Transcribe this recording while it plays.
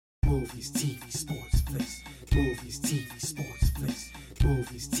Movies, TV, sports, flicks. Movies, TV, sports, flicks.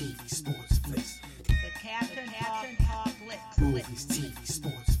 Movies, TV, sports, flicks. The Captain Talk Flicks. Movies, TV,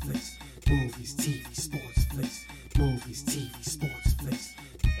 sports, flicks. Movies, TV, sports, flicks. Movies, TV, sports, flicks.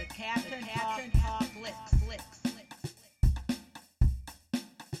 The Captain Talk Flicks.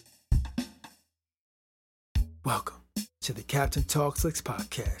 Welcome to the Captain Talk Flicks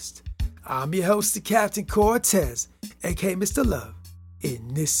podcast. I'm your host, the Captain Cortez, aka Mr. Love,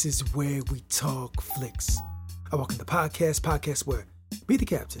 and this is where we talk flicks. I welcome the podcast where me, the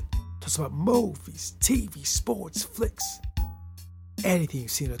Captain, talks about movies, TV, sports, flicks, anything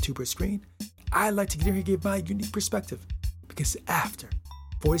you've seen on a two-bird screen. I like to get in here and give my unique perspective, because after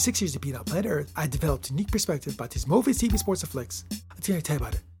 46 years of being on planet Earth, I developed a unique perspective about these movies, TV, sports, and flicks. I'm going to tell you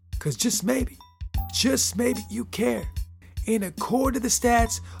about it, because just maybe you care. And according to the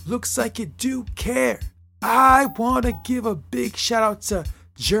stats, looks like you do care. I want to give a big shout out to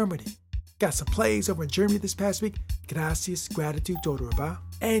Germany. Got some plays over in Germany this past week. Gracias, gratitude, Doraba.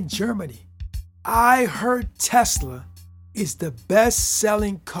 And Germany. I heard Tesla is the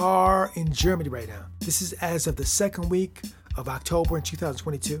best-selling car in Germany right now. This is as of the second week of October in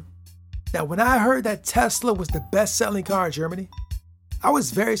 2022. Now, when I heard that Tesla was the best-selling car in Germany, I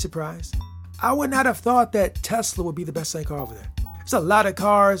was very surprised. I would not have thought that Tesla would be the best-selling car over there. There's a lot of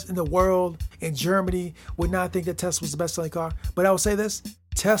cars in the world. In Germany, would not think that Tesla was the best-selling car. But I will say this,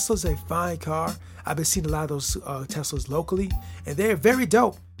 Tesla's a fine car. I've been seeing a lot of those Teslas locally, and they're very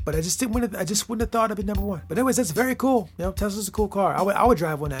dope. But I just wouldn't have thought it'd be number one. But anyways, that's very cool. You know, Tesla's a cool car. I would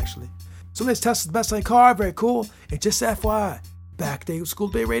drive one actually. So this Tesla's the best-selling car, very cool. And just FYI, back day school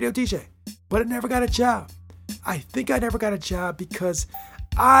day radio DJ. But I never got a job. I think I never got a job because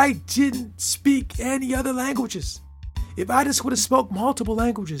I didn't speak any other languages. If I just would have spoke multiple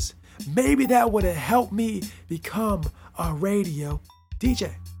languages, maybe that would have helped me become a radio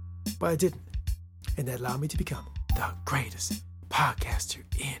DJ. But I didn't. And that allowed me to become the greatest podcaster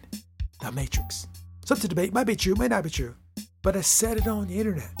in the Matrix. Something to debate, might be true, might not be true. But I said it on the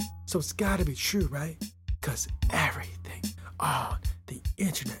internet. So it's gotta be true, right? Because everything on the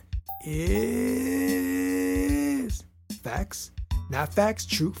internet is facts. Not facts,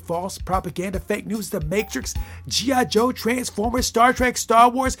 true, false, propaganda, fake news, The Matrix, G.I. Joe, Transformers, Star Trek, Star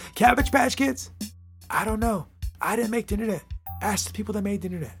Wars, Cabbage Patch Kids? I don't know. I didn't make the internet. Ask the people that made the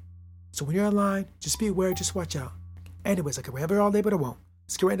internet. So when you're online, just be aware, just watch out. Anyways, I can ramble all day, but I won't.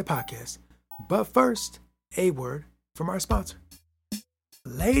 Let's get right into the podcast. But first, a word from our sponsor.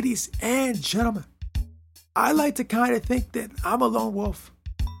 Ladies and gentlemen, I like to kind of think that I'm a lone wolf.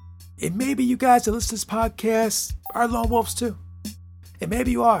 And maybe you guys that listen to this podcast are lone wolves too. And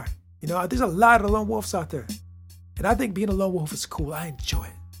maybe you are. You know, there's a lot of lone wolves out there. And I think being a lone wolf is cool. I enjoy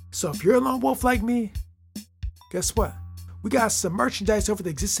it. So if you're a lone wolf like me, guess what? We got some merchandise over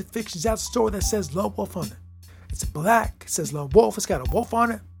the Existing Fictions Out store that says Lone Wolf on it. It's black. It says Lone Wolf. It's got a wolf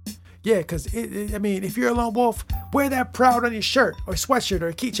on it. Yeah, because, if you're a lone wolf, wear that proud on your shirt or sweatshirt or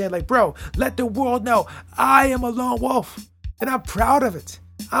a keychain. Like, bro, let the world know I am a lone wolf. And I'm proud of it.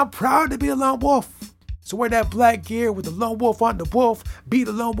 I'm proud to be a lone wolf. So wear that black gear with the lone wolf on the wolf. Be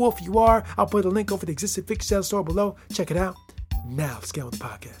the lone wolf you are. I'll put a link over the Existing Fictions store below. Check it out. Now let's get on with the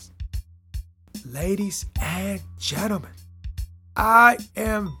podcast. Ladies and gentlemen, I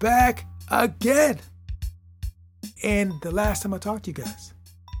am back again. And the last time I talked to you guys,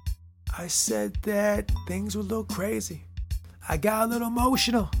 I said that things were a little crazy. I got a little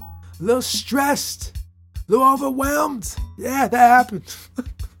emotional, a little stressed, a little overwhelmed. Yeah, that happened.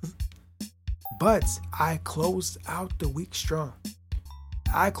 But I closed out the week strong.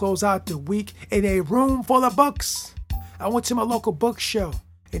 I closed out the week in a room full of books. I went to my local book show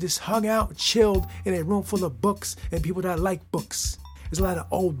and just hung out and chilled in a room full of books and people that like books. There's a lot of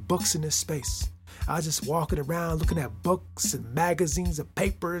old books in this space. I was just walking around looking at books and magazines and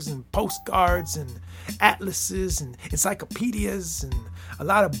papers and postcards and atlases and encyclopedias and a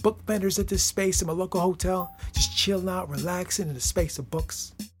lot of book vendors at this space in my local hotel, just chilling out, relaxing in the space of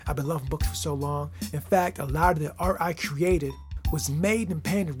books. I've been loving books for so long. In fact, a lot of the art I created was made and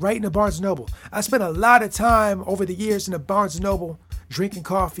painted right in the Barnes & Noble. I spent a lot of time over the years in the Barnes & Noble, drinking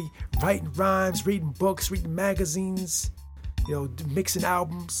coffee, writing rhymes, reading books, reading magazines, mixing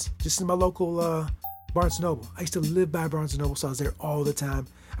albums, just in my local Barnes & Noble. I used to live by Barnes & Noble, so I was there all the time.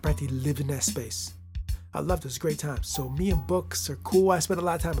 I practically lived in that space. I loved those great times. So me and books are cool. I spent a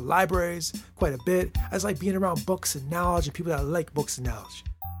lot of time in libraries, quite a bit. I just like being around books and knowledge and people that like books and knowledge.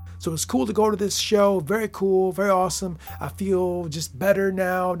 So it's cool to go to this show. Very cool, very awesome. I feel just better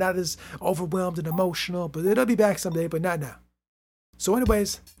now, not as overwhelmed and emotional, but it'll be back someday, but not now. So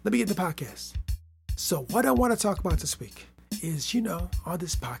anyways, let me get into the podcast. So what I want to talk about this week is, on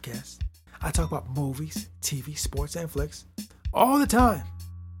this podcast, I talk about movies, TV, sports, and flicks all the time.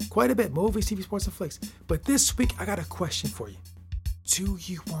 Quite a bit. Movies, TV, sports, and flicks. But this week, I got a question for you. Do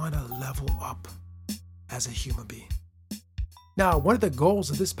you want to level up as a human being? Now, one of the goals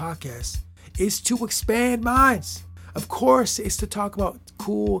of this podcast is to expand minds. Of course, it's to talk about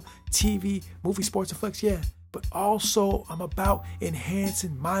cool TV, movie, sports, and flicks, yeah. But also, I'm about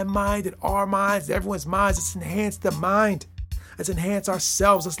enhancing my mind and our minds, everyone's minds. Let's enhance the mind. Let's enhance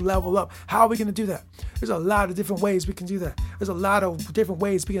ourselves. Let's level up. How are we going to do that? There's a lot of different ways we can do that. There's a lot of different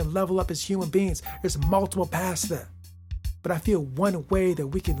ways we can level up as human beings. There's multiple paths to that. But I feel one way that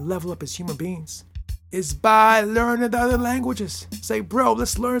we can level up as human beings is by learning the other languages. Say, bro,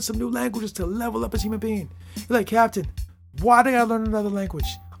 let's learn some new languages to level up as a human being. You're like, Captain, why do I learn another language?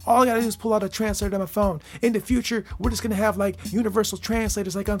 All I gotta do is pull out a translator on my phone. In the future, we're just gonna have like universal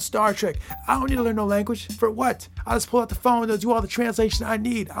translators like on Star Trek. I don't need to learn no language. For what? I'll just pull out the phone and do all the translation I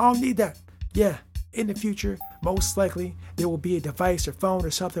need. I don't need that. Yeah, in the future, most likely, there will be a device or phone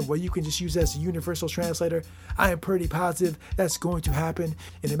or something where you can just use as a universal translator. I am pretty positive that's going to happen,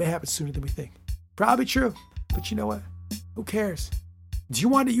 and it may happen sooner than we think. Probably true, but you know what? Who cares? Do you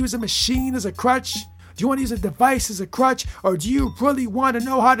want to use a machine as a crutch? Do you want to use a device as a crutch, or do you really want to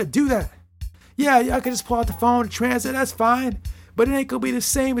know how to do that? Yeah, I can just pull out the phone and translate, that's fine. But it ain't going to be the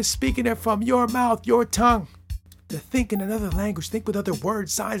same as speaking it from your mouth, your tongue. To think in another language, think with other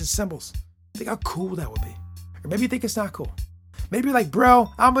words, signs, and symbols. Think how cool that would be. Or maybe you think it's not cool. Maybe you're like, bro,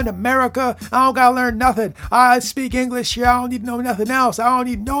 I'm in America, I don't gotta learn nothing. I speak English here, I don't need to know nothing else. I don't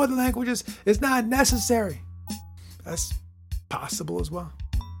need no other languages. It's not necessary. That's possible as well.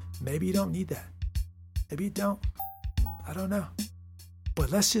 Maybe you don't need that. Maybe you don't. I don't know.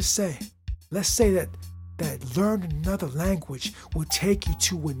 But let's say that learning another language will take you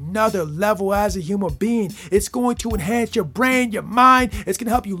to another level as a human being. It's going to enhance your brain, your mind. It's going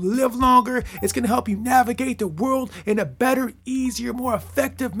to help you live longer. It's going to help you navigate the world in a better, easier, more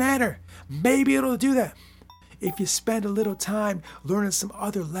effective manner. Maybe it'll do that if you spend a little time learning some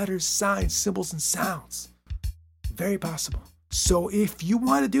other letters, signs, symbols, and sounds. Very possible. So if you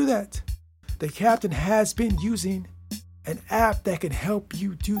want to do that, the Captain has been using an app that can help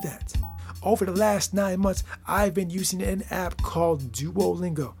you do that. Over the last 9 months, I've been using an app called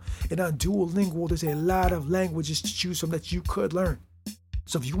Duolingo. And on Duolingo, there's a lot of languages to choose from that you could learn.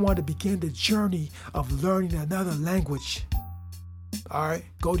 So if you want to begin the journey of learning another language, all right,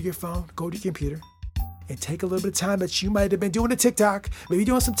 go to your phone, go to your computer, and take a little bit of time that you might have been doing a TikTok, maybe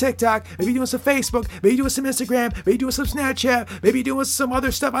doing some TikTok, maybe doing some Facebook, maybe doing some Instagram, maybe doing some Snapchat, maybe doing some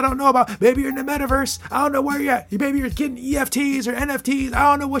other stuff I don't know about. Maybe you're in the metaverse. I don't know where you're at. Maybe you're getting EFTs or NFTs.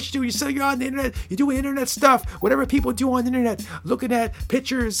 I don't know what you do. You're on the internet. You're doing internet stuff, whatever people do on the internet, looking at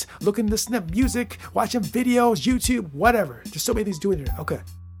pictures, listening to music, watching videos, YouTube, whatever. There's so many things to do on the internet. Okay,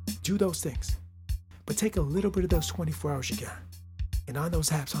 do those things. But take a little bit of those 24 hours you got. And on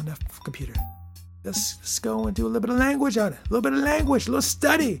those apps, on that computer, let's go and do a little bit of language on it. A little bit of language, a little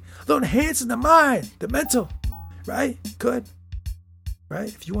study, a little enhancing the mind, the mental, right? Good, right?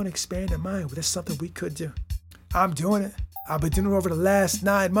 If you want to expand the mind, well, that's something we could do. I'm doing it. I've been doing it over the last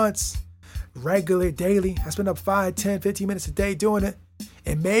 9 months, regularly, daily. I spend up 5, 10, 15 minutes a day doing it.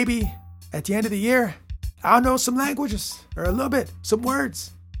 And maybe at the end of the year, I'll know some languages or a little bit, some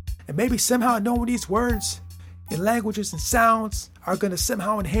words. And maybe somehow knowing these words and languages and sounds are going to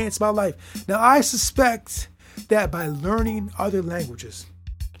somehow enhance my life. Now, I suspect that by learning other languages,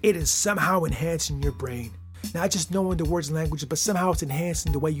 it is somehow enhancing your brain. Not just knowing the words and languages, but somehow it's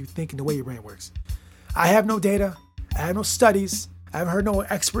enhancing the way you think and the way your brain works. I have no data. I have no studies. I haven't heard no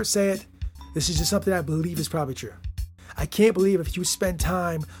experts say it. This is just something I believe is probably true. I can't believe if you spend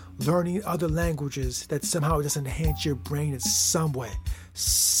time learning other languages that somehow it doesn't enhance your brain in some way,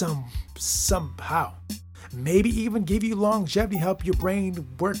 somehow. Maybe even give you longevity, help your brain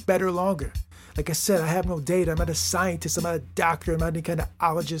work better longer. Like I said, I have no data. I'm not a scientist. I'm not a doctor. I'm not any kind of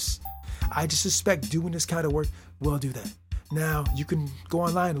ologist. I just suspect doing this kind of work will do that. Now, you can go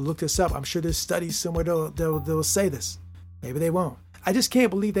online and look this up. I'm sure there's studies somewhere they'll say this. Maybe they won't. I just can't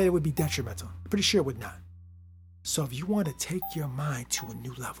believe that it would be detrimental. I'm pretty sure it would not. So if you want to take your mind to a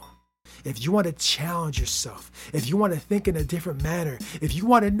new level, if you want to challenge yourself, if you want to think in a different manner, if you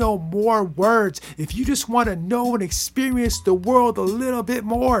want to know more words, if you just want to know and experience the world a little bit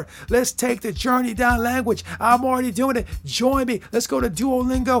more, let's take the journey down language. I'm already doing it. Join me. Let's go to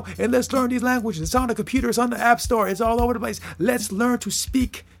Duolingo and let's learn these languages. It's on the computer. It's on the App Store. It's all over the place. Let's learn to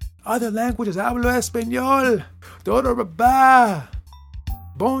speak other languages. Hablo español. Todo va.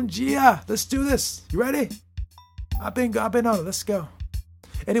 Bon dia. Let's do this. You ready? I've been on it. Let's go.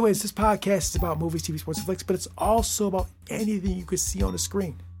 Anyways, this podcast is about movies, TV, sports, and flicks, but it's also about anything you could see on the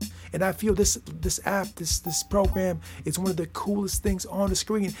screen. And I feel this app, this program is one of the coolest things on the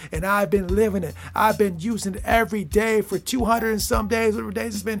screen. And I've been living it. I've been using it every day for 200 and some days, whatever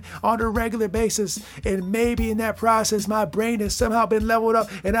days it's been, on a regular basis. And maybe in that process, my brain has somehow been leveled up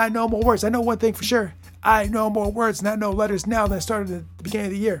and I know more words. I know one thing for sure. I know more words and I know letters now than I started at the beginning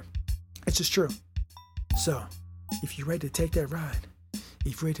of the year. It's just true. So, if you're ready to take that ride,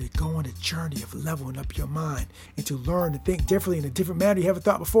 if you're ready to go on a journey of leveling up your mind and to learn to think differently in a different manner you haven't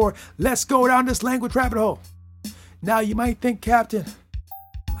thought before, let's go down this language rabbit hole. Now, you might think, Captain,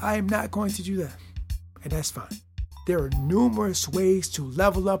 I am not going to do that. And that's fine. There are numerous ways to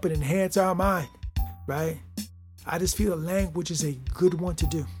level up and enhance our mind, right? I just feel that language is a good one to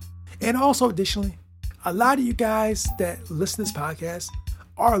do. And also, additionally, a lot of you guys that listen to this podcast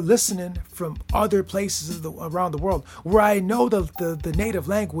are listening from other places around the world where I know the native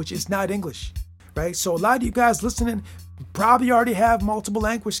language is not English, right? So a lot of you guys listening probably already have multiple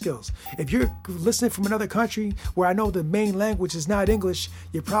language skills. If you're listening from another country where I know the main language is not English,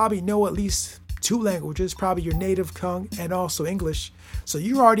 you probably know at least 2 languages, probably your native tongue and also English. So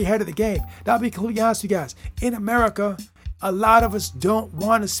you're already ahead of the game. Now, I'll be completely honest with you guys. In America, a lot of us don't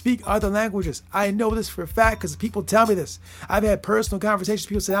want to speak other languages. I know this for a fact because people tell me this. I've had personal conversations.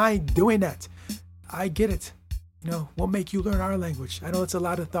 People say, I ain't doing that. I get it. We'll make you learn our language. I know it's a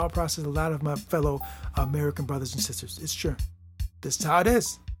lot of thought process, a lot of my fellow American brothers and sisters. It's true. This is how it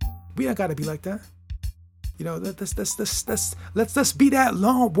is. We don't got to be like that. Let's be that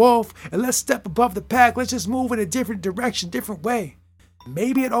lone wolf and let's step above the pack. Let's just move in a different direction, different way.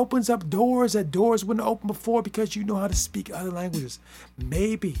 Maybe it opens up doors that doors wouldn't open before because you know how to speak other languages.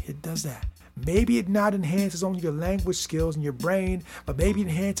 Maybe it does that. Maybe it not enhances only your language skills and your brain, but maybe it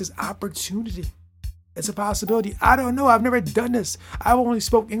enhances opportunity. It's a possibility. I don't know. I've never done this. I've only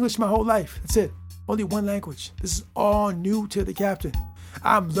spoke English my whole life. That's it. Only one language. This is all new to the captain.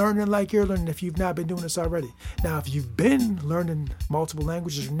 I'm learning like you're learning if you've not been doing this already. Now, if you've been learning multiple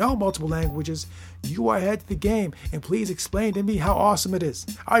languages or know multiple languages, you are ahead of the game. And please explain to me how awesome it is.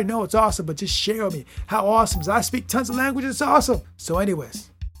 I already know it's awesome, but just share with me how awesome it is. I speak tons of languages. It's awesome. So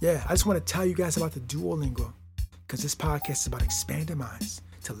anyways, I just want to tell you guys about the Duolingo because this podcast is about expanding minds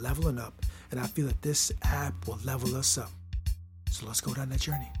to leveling up. And I feel that this app will level us up. So let's go down that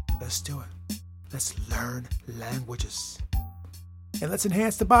journey. Let's do it. Let's learn languages. And let's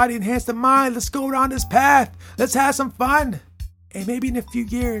enhance the body, enhance the mind. Let's go down this path. Let's have some fun. And maybe in a few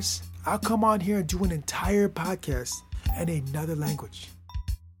years, I'll come on here and do an entire podcast in another language.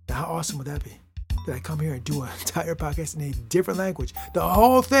 Now, how awesome would that be? That I come here and do an entire podcast in a different language. The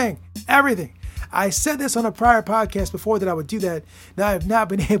whole thing, everything. I said this on a prior podcast before that I would do that. Now, I have not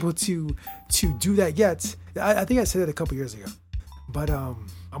been able to do that yet. I think I said it a couple years ago. But I'm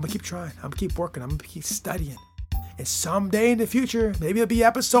going to keep trying. I'm going to keep working. I'm going to keep studying. And someday in the future, maybe it'll be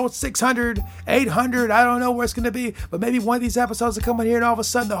episode 600, 800. I don't know where it's going to be. But maybe one of these episodes will come in here and all of a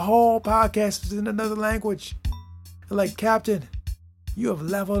sudden the whole podcast is in another language. And like, Captain, you have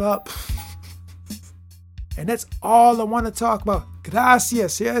leveled up. And that's all I want to talk about.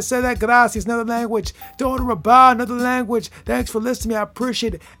 Gracias. Yeah, I said that. Gracias. Another language. Todo Rabah. Another language. Thanks for listening to me. I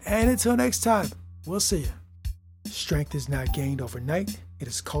appreciate it. And until next time, we'll see you. Strength is not gained overnight. It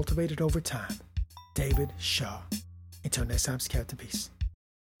is cultivated over time. David Shaw. Until next time, it's Captain Peace.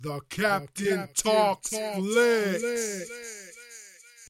 The Captain Talks Flicks.